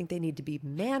lowered, but I think they need to be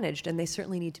managed, and they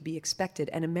certainly need to be expected.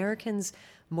 And Americans,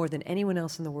 more than anyone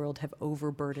else in the world, have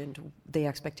overburdened the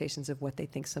expectations of what they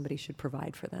think somebody should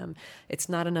provide for them. It's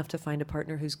not enough to find a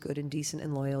partner who's good and decent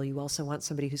and loyal. You also want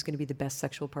somebody who's going to be the best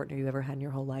sexual partner you ever had in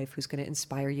your whole life, who's going to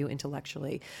inspire you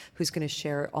intellectually, who's going to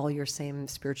share all your same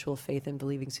spiritual faith and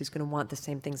believings, who's going to want the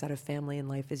same things out of family and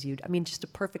life as you do. I mean, just a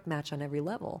perfect match on every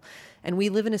level. And we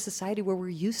live in a society where we're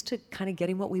used to kind of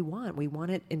getting what we want. We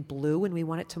want it in blue, and we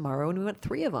want it tomorrow, and we want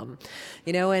 3 of them,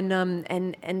 you know, and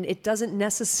it doesn't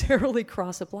necessarily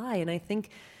cross apply. And I think,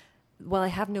 while I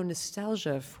have no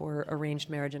nostalgia for arranged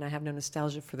marriage and I have no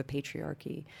nostalgia for the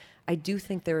patriarchy, I do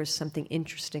think there is something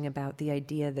interesting about the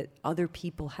idea that other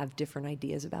people have different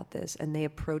ideas about this, and they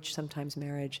approach sometimes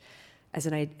marriage as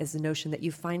the notion that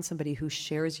you find somebody who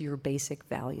shares your basic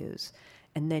values.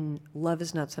 And then love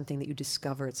is not something that you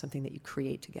discover, it's something that you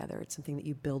create together. It's something that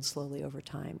you build slowly over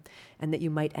time, and that you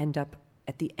might end up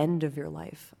at the end of your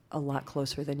life a lot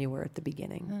closer than you were at the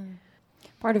beginning.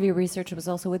 Part of your research was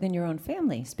also within your own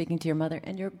family, speaking to your mother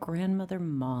and your grandmother,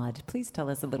 Maud. Please tell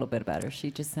us a little bit about her. She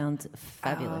just sounds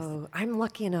fabulous. Oh, I'm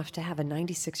lucky enough to have a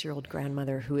 96-year-old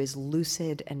grandmother who is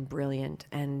lucid and brilliant,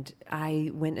 and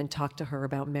I went and talked to her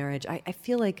about marriage. I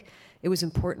feel like it was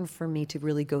important for me to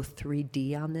really go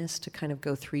 3D on this, to kind of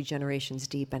go 3 generations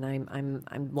deep, and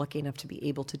I'm lucky enough to be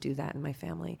able to do that in my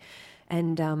family.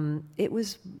 And it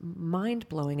was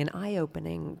mind-blowing and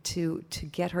eye-opening to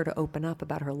get her to open up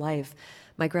about her life.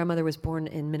 My grandmother was born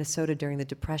in Minnesota during the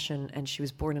Depression, and she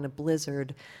was born in a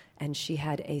blizzard, and she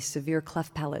had a severe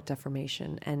cleft palate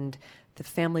deformation, and the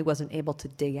family wasn't able to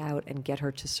dig out and get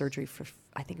her to surgery for,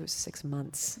 I think it was 6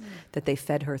 months, that they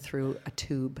fed her through a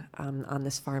tube on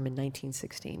this farm in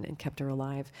 1916 and kept her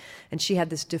alive. And she had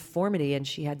this deformity, and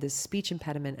she had this speech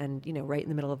impediment, and, you know, right in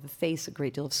the middle of the face, a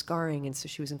great deal of scarring, and so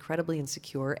she was incredibly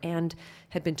insecure and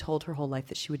had been told her whole life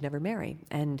that she would never marry.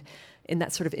 And in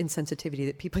that sort of insensitivity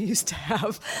that people used to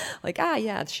have, like,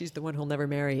 yeah, she's the one who'll never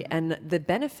marry. And the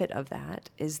benefit of that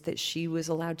is that she was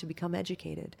allowed to become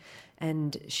educated.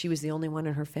 And she was the only one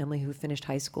in her family who finished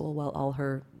high school, while all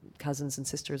her cousins and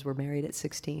sisters were married at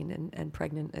 16 and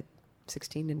pregnant at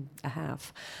 16 and a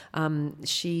half.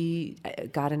 She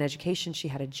got an education, she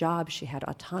had a job, she had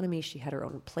autonomy, she had her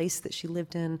own place that she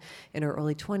lived in her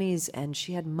early 20s, and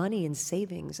she had money and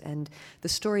savings. And the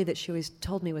story that she always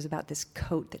told me was about this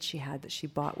coat that she had, that she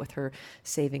bought with her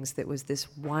savings, that was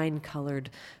this wine-colored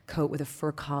coat with a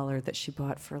fur collar that she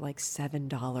bought for like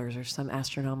 $7 or some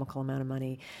astronomical amount of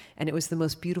money. And it was the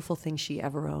most beautiful thing she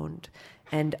ever owned.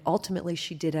 And ultimately,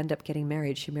 she did end up getting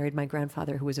married. She married my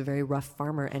grandfather, who was a very rough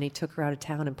farmer, and he took her out of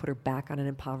town and put her back on an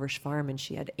impoverished farm, and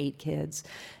she had 8 kids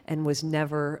and was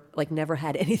never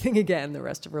had anything again the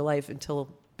rest of her life until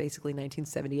basically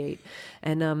 1978.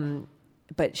 And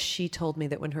but she told me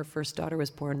that when her first daughter was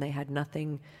born, they had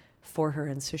nothing for her,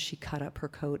 and so she cut up her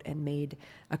coat and made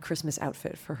a Christmas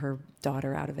outfit for her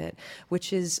daughter out of it,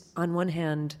 which is, on one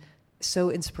hand, so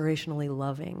inspirationally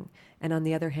loving, and on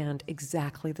the other hand,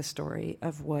 exactly the story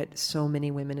of what so many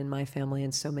women in my family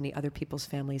and so many other people's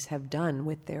families have done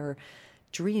with their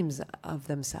dreams of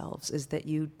themselves, is that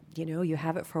you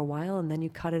have it for a while, and then you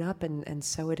cut it up and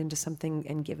sew it into something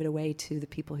and give it away to the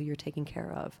people who you're taking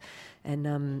care of.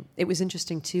 And it was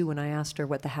interesting too, when I asked her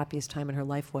what the happiest time in her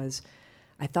life was,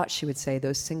 I thought she would say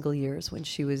those single years when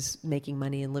she was making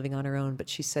money and living on her own, but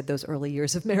she said those early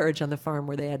years of marriage on the farm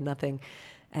where they had nothing.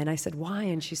 And I said, why?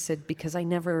 And she said, because I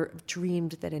never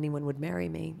dreamed that anyone would marry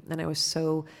me. And I was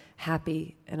so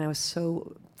happy and I was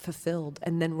so fulfilled.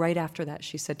 And then right after that,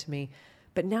 she said to me,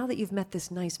 but now that you've met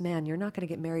this nice man, you're not going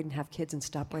to get married and have kids and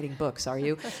stop writing books, are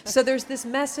you? So there's this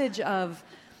message of,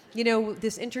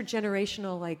 this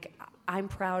intergenerational, like, I'm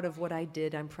proud of what I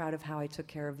did. I'm proud of how I took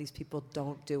care of these people.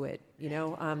 Don't do it.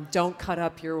 Don't cut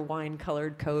up your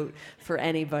wine-colored coat for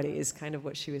anybody is kind of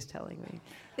what she was telling me.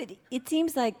 But it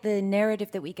seems like the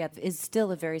narrative that we get is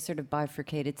still a very sort of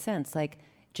bifurcated sense. Like,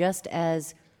 just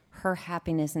as her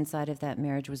happiness inside of that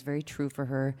marriage was very true for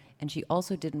her, and she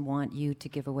also didn't want you to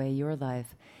give away your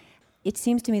life, it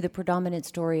seems to me the predominant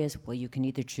story is, well, you can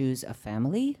either choose a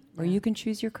family or you can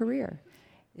choose your career.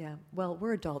 Yeah, well,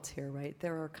 we're adults here, right?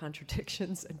 There are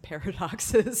contradictions and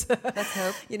paradoxes. Let's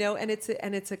hope. And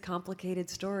it's a complicated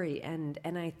story, and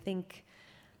I think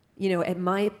at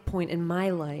my point in my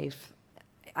life,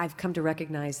 I've come to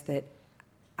recognize that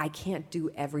I can't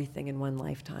do everything in one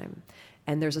lifetime.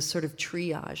 And there's a sort of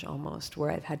triage almost where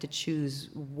I've had to choose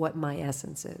what my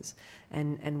essence is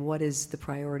and what is the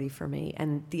priority for me.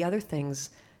 And the other things,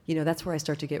 that's where I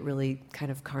start to get really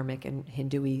kind of karmic and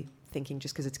Hindu-y thinking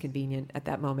just because it's convenient at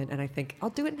that moment. And I think, I'll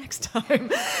do it next time.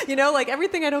 Like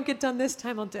everything I don't get done this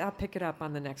time, I'll pick it up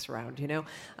on the next round,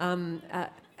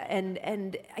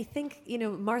 And I think,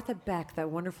 Martha Beck, that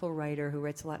wonderful writer who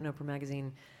writes a lot in Oprah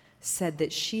magazine, said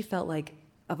that she felt like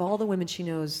of all the women she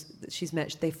knows that she's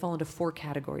met, they fall into 4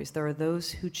 categories. There are those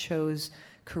who chose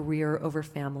career over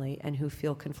family and who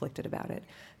feel conflicted about it.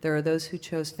 There are those who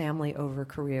chose family over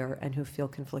career and who feel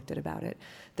conflicted about it.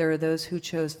 There are those who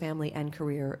chose family and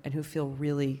career and who feel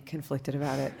really conflicted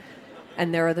about it.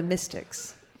 And there are the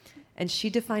mystics. And she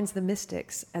defines the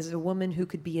mystics as a woman who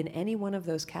could be in any one of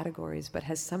those categories, but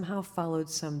has somehow followed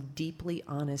some deeply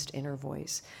honest inner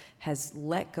voice, has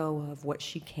let go of what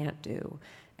she can't do,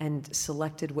 and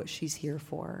selected what she's here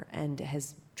for, and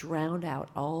has drowned out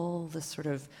all the sort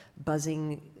of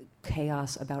buzzing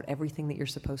chaos about everything that you're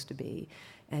supposed to be,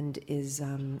 and is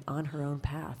on her own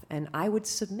path. And I would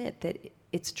submit that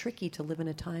it's tricky to live in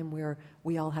a time where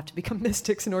we all have to become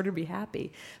mystics in order to be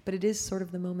happy, but it is sort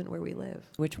of the moment where we live.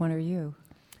 Which one are you?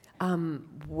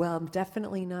 Well, I'm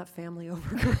definitely not family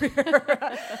over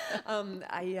career.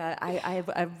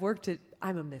 I've worked at.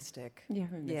 I'm a mystic. You're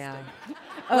a mystic. Yeah.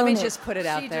 Let me just put it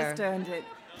out there. She just owned it.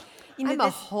 I'm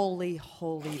a holy,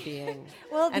 holy being.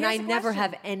 Well, and I here's a never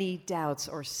question. have any doubts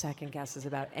or second guesses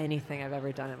about anything I've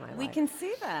ever done in my life. We can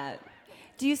see that.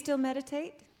 Do you still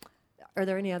meditate? Are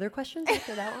there any other questions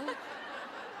after that one?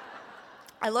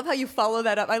 I love how you follow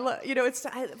that up. I love,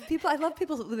 I love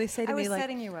people when they say to me, I was like,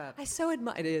 setting you up. I so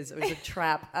admire. It was a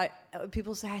trap.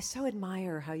 People say, I so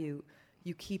admire how you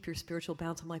keep your spiritual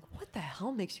balance. I'm like, what the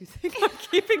hell makes you think I'm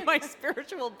keeping my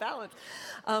spiritual balance?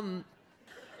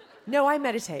 No, I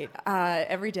meditate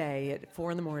every day at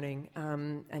 4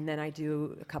 a.m, and then I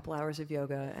do a couple hours of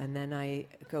yoga, and then I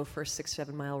go for a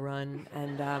 6-7 mile run,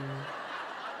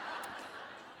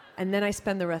 and then I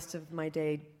spend the rest of my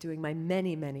day doing my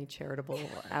many, many charitable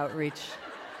outreach.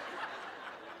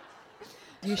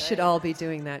 You should all be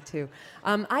doing that too.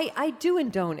 I do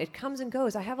and don't. It comes and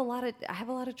goes. I have a lot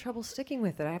of trouble sticking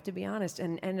with it. I have to be honest.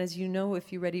 And as you know,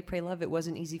 if you read Eat, Pray, Love, it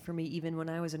wasn't easy for me even when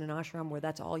I was in an ashram where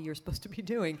that's all you're supposed to be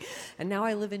doing. And now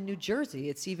I live in New Jersey.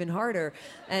 It's even harder.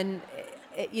 And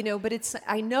but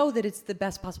I know that it's the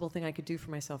best possible thing I could do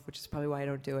for myself, which is probably why I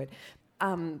don't do it.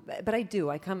 But I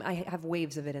do. I have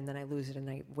waves of it, and then I lose it, and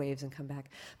I waves and come back.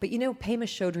 But Pema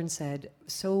Chodron said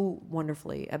so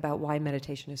wonderfully about why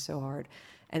meditation is so hard,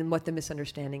 and what the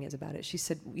misunderstanding is about it. She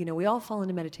said, we all fall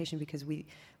into meditation because we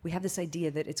have this idea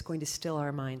that it's going to still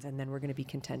our minds, and then we're going to be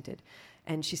contented.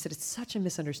 And she said it's such a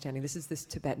misunderstanding. This is this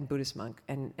Tibetan Buddhist monk,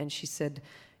 and she said,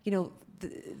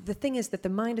 the thing is that the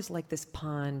mind is like this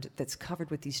pond that's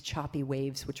covered with these choppy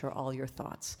waves, which are all your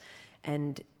thoughts,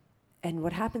 and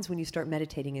what happens when you start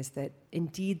meditating is that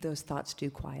indeed those thoughts do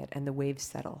quiet and the waves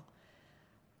settle.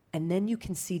 And then you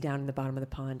can see down in the bottom of the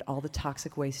pond all the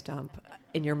toxic waste dump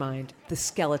in your mind, the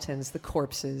skeletons, the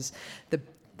corpses, the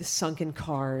sunken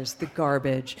cars, the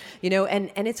garbage,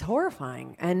 and it's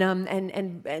horrifying. And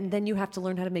then you have to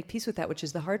learn how to make peace with that, which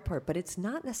is the hard part. But it's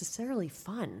not necessarily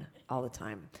fun all the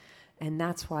time. And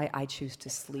that's why I choose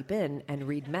to sleep in and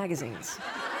read magazines.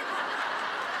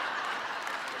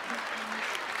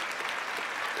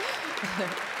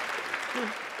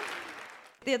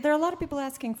 There are a lot of people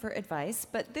asking for advice,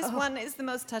 but this one is the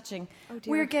most touching. Oh,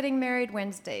 dear. We're getting married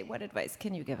Wednesday. What advice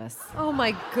can you give us? Oh,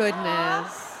 my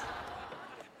goodness.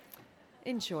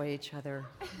 Enjoy each other.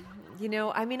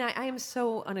 I am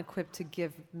so unequipped to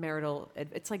give marital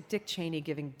advice. It's like Dick Cheney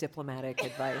giving diplomatic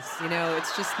advice.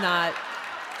 It's just not.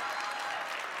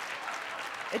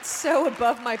 It's so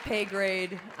above my pay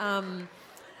grade. All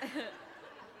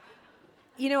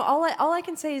I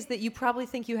can say is that you probably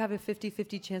think you have a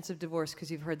 50-50 chance of divorce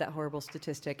because you've heard that horrible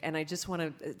statistic. And I just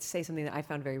want to say something that I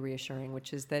found very reassuring,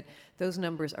 which is that those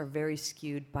numbers are very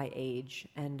skewed by age.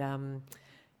 And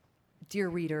dear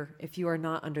reader, if you are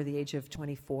not under the age of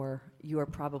 24, you are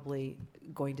probably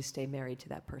going to stay married to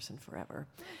that person forever.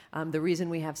 The reason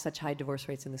we have such high divorce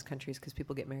rates in this country is because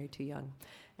people get married too young.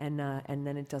 And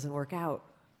then it doesn't work out.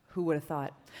 Who would have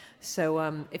thought?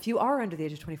 So if you are under the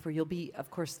age of 24, you'll be,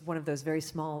 of course, one of those very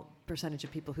small percentage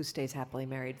of people who stays happily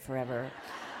married forever.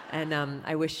 And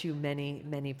I wish you many,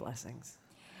 many blessings.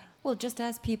 Well, just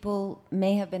as people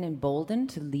may have been emboldened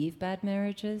to leave bad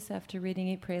marriages after reading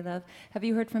Eat, Pray, Love, have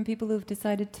you heard from people who've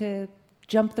decided to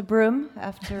jump the broom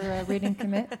after reading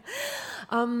Commit?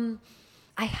 I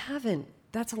haven't.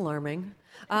 That's alarming.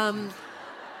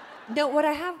 No, what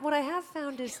I have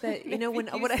found is that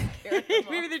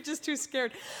maybe they're just too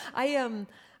scared.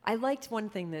 I liked one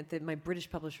thing that my British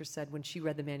publisher said when she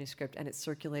read the manuscript and it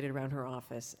circulated around her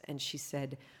office, and she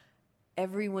said,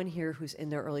 everyone here who's in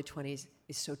their early 20s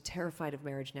is so terrified of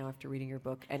marriage now after reading your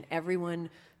book, and everyone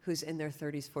who's in their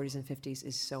 30s, 40s, and 50s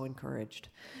is so encouraged.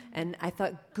 And I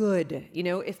thought, good.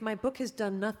 If my book has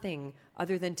done nothing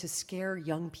other than to scare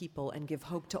young people and give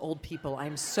hope to old people,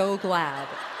 I'm so glad.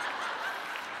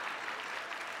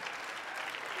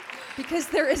 Because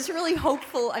there is really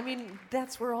hopeful.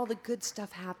 That's where all the good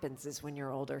stuff happens, is when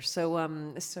you're older. So what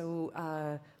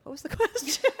was the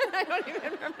question? I don't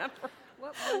even remember.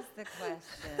 What was the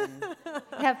question?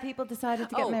 Have people decided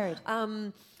to get married?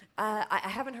 I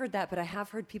haven't heard that, but I have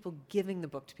heard people giving the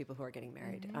book to people who are getting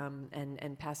married,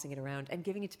 and passing it around, and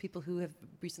giving it to people who have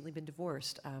recently been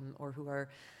divorced, or who are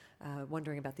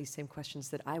wondering about these same questions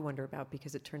that I wonder about,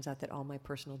 because it turns out that all my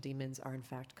personal demons are in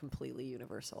fact completely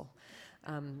universal.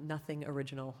 Nothing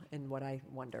original in what I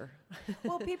wonder.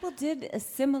 Well, people did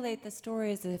assimilate the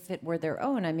story as if it were their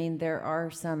own. There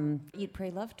are some Eat, Pray,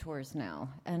 Love tours now,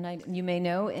 and you may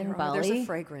know in Bali. There's a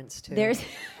fragrance too. Is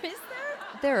there?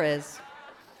 There is.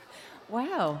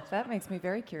 Wow, that makes me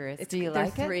very curious. Do you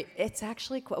like it? It's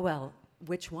actually well.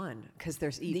 Which one? Because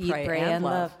there's Eat, Eat, Pray, and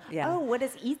Love. Yeah. Oh, what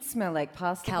does eat smell like?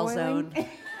 Pasta Calzone. boiling?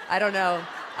 I don't know.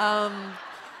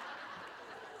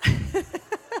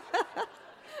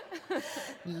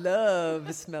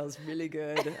 Love smells really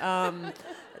good. I'm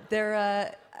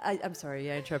sorry,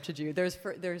 I interrupted you. There's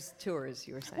tours,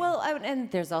 you were saying. Well,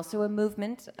 and there's also a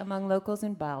movement among locals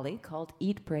in Bali called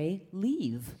Eat, Pray,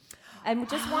 Leave. I'm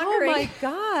just wondering. Oh my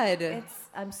God!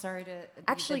 I'm sorry to.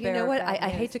 Actually, you know what? I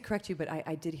hate to correct you, but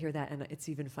I did hear that, and it's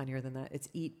even funnier than that. It's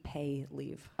Eat, Pay,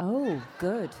 Leave. Oh,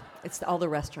 good. It's all the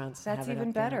restaurants. That's have it even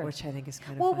up there, better. which I think is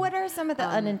kind of. Well, fun. what are some of the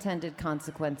unintended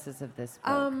consequences of this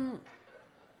book?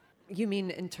 You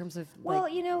mean in terms of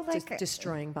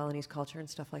destroying Balinese culture and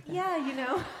stuff like that?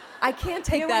 Yeah, I can't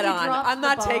take that on. I'm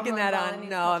not taking that on.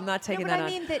 No, I'm not taking that on. I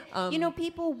mean that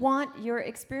people want your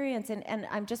experience, and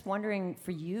I'm just wondering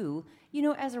for you,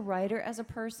 as a writer, as a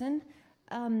person,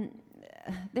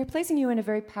 they're placing you in a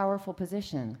very powerful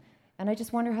position, and I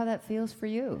just wonder how that feels for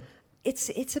you.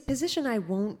 It's a position I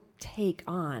won't take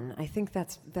on. I think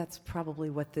that's probably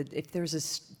if there's a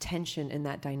tension in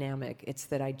that dynamic, it's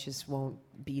that I just won't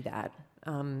be that.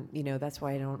 That's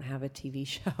why I don't have a TV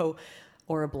show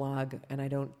or a blog, and I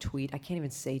don't tweet. I can't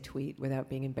even say tweet without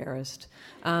being embarrassed.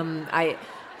 I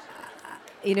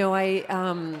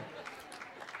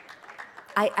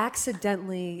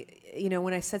accidentally,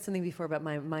 when I said something before about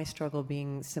my struggle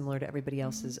being similar to everybody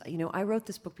else's, I wrote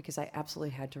this book because I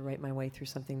absolutely had to write my way through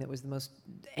something that was the most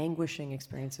anguishing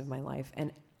experience of my life.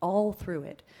 And all through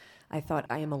it, I thought,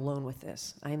 I am alone with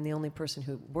this. I am the only person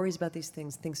who worries about these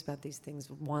things, thinks about these things,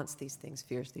 wants these things,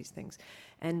 fears these things.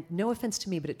 And no offense to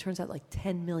me, but it turns out like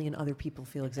 10 million other people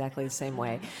feel exactly the same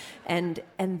way. And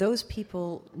those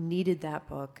people needed that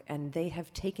book, and they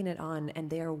have taken it on, and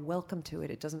they are welcome to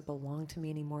it. It doesn't belong to me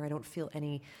anymore. I don't feel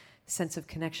any sense of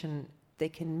connection. They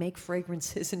can make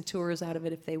fragrances and tours out of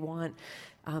it if they want.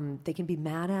 They can be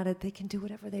mad at it. They can do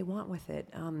whatever they want with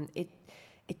it.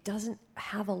 It doesn't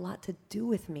have a lot to do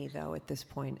with me, though, at this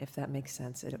point, if that makes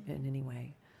sense in any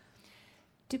way.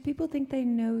 Do people think they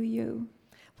know you?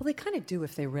 Well, they kind of do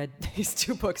if they read these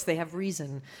two books. They have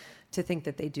reason to think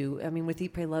that they do. I mean, with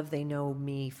Eat, Pray, Love, they know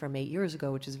me from 8 years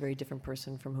ago, which is a very different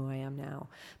person from who I am now.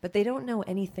 But they don't know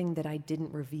anything that I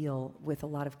didn't reveal with a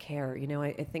lot of care.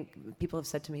 I think people have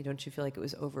said to me, don't you feel like it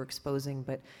was overexposing?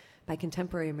 But by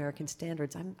contemporary American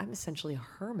standards, I'm essentially a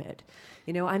hermit.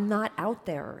 I'm not out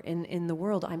there in the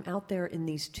world. I'm out there in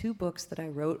these two books that I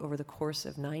wrote over the course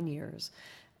of 9 years,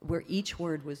 where each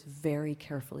word was very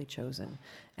carefully chosen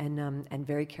and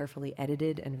very carefully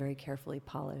edited and very carefully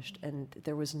polished. And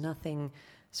there was nothing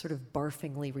sort of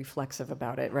barfingly reflexive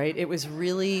about it, right? It was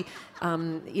really,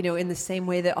 in the same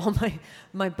way that all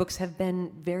my books have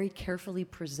been very carefully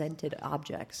presented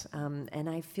objects. And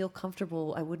I feel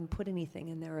comfortable. I wouldn't put anything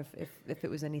in there if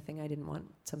it was anything I didn't want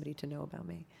somebody to know about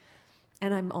me.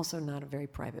 And I'm also not a very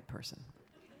private person.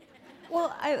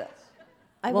 Well,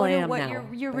 I wonder what now,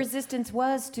 your resistance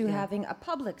was to having a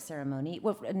public ceremony.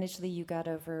 Well, initially you got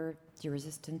over your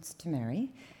resistance to marry,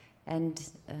 and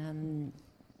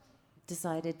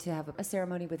decided to have a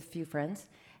ceremony with a few friends.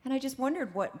 And I just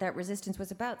wondered what that resistance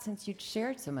was about, since you'd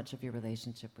shared so much of your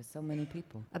relationship with so many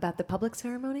people. About the public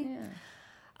ceremony?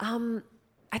 Yeah.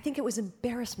 I think it was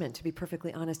embarrassment, to be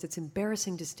perfectly honest. It's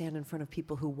embarrassing to stand in front of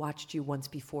people who watched you once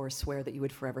before swear that you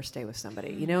would forever stay with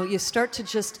somebody. You know, it's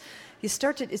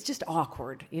just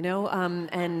awkward, you know?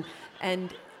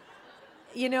 And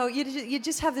you know, you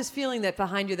just have this feeling that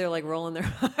behind you they're like rolling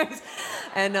their eyes.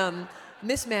 And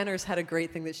Miss Manners had a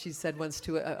great thing that she said once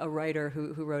to a writer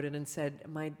who wrote it and said,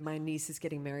 my niece is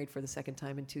getting married for the second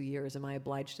time in 2 years. Am I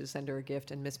obliged to send her a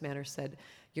gift? And Miss Manners said,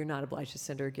 you're not obliged to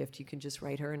send her a gift. You can just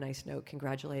write her a nice note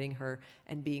congratulating her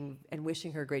and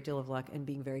wishing her a great deal of luck and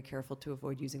being very careful to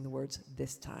avoid using the words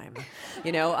this time.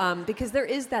 You know, because there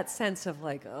is that sense of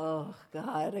like, oh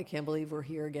God, I can't believe we're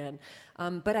here again.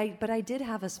 But I did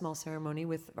have a small ceremony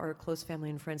with our close family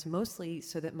and friends, mostly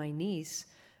so that my niece,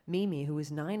 Mimi, who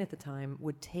was 9 at the time,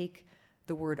 would take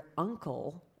the word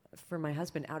uncle for my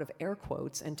husband out of air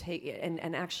quotes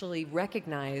and actually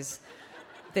recognize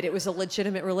that it was a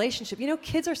legitimate relationship. You know,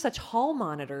 kids are such hall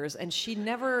monitors, and she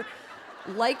never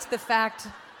liked the fact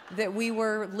that we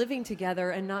were living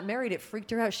together and not married. It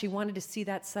freaked her out. She wanted to see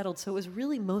that settled. So it was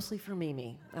really mostly for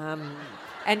Mimi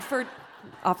and for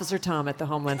Officer Tom at the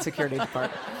Homeland Security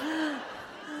Department.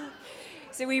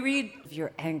 So we read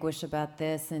your anguish about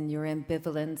this and your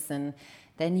ambivalence, and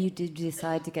then you did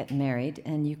decide to get married,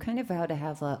 and you kind of vow to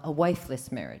have a wifeless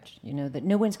marriage, you know, that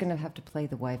no one's going to have to play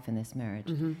the wife in this marriage.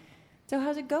 Mm-hmm. So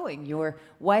how's it going, your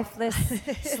wifeless,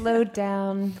 slowed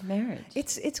down marriage?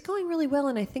 It's going really well,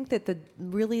 and I think that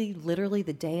literally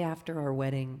the day after our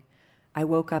wedding, I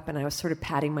woke up and I was sort of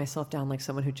patting myself down like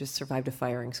someone who just survived a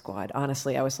firing squad.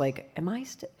 Honestly, I was like,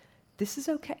 this is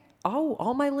okay? Oh,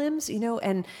 all my limbs, you know,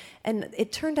 and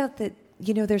it turned out that,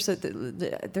 you know, there's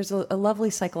a lovely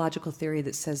psychological theory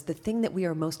that says the thing that we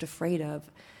are most afraid of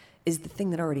is the thing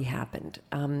that already happened.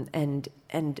 And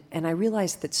I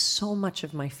realized that so much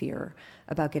of my fear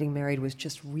about getting married was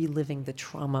just reliving the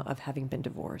trauma of having been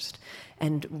divorced.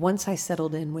 And once I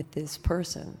settled in with this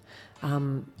person,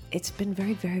 it's been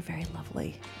very, very, very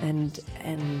lovely and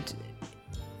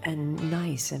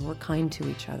nice, and we're kind to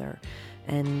each other.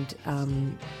 And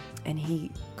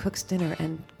he cooks dinner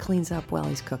and cleans up while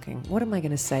he's cooking. What am I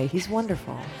going to say? He's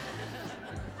wonderful.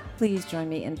 Please join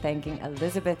me in thanking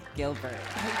Elizabeth Gilbert.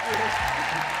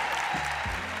 Thank you.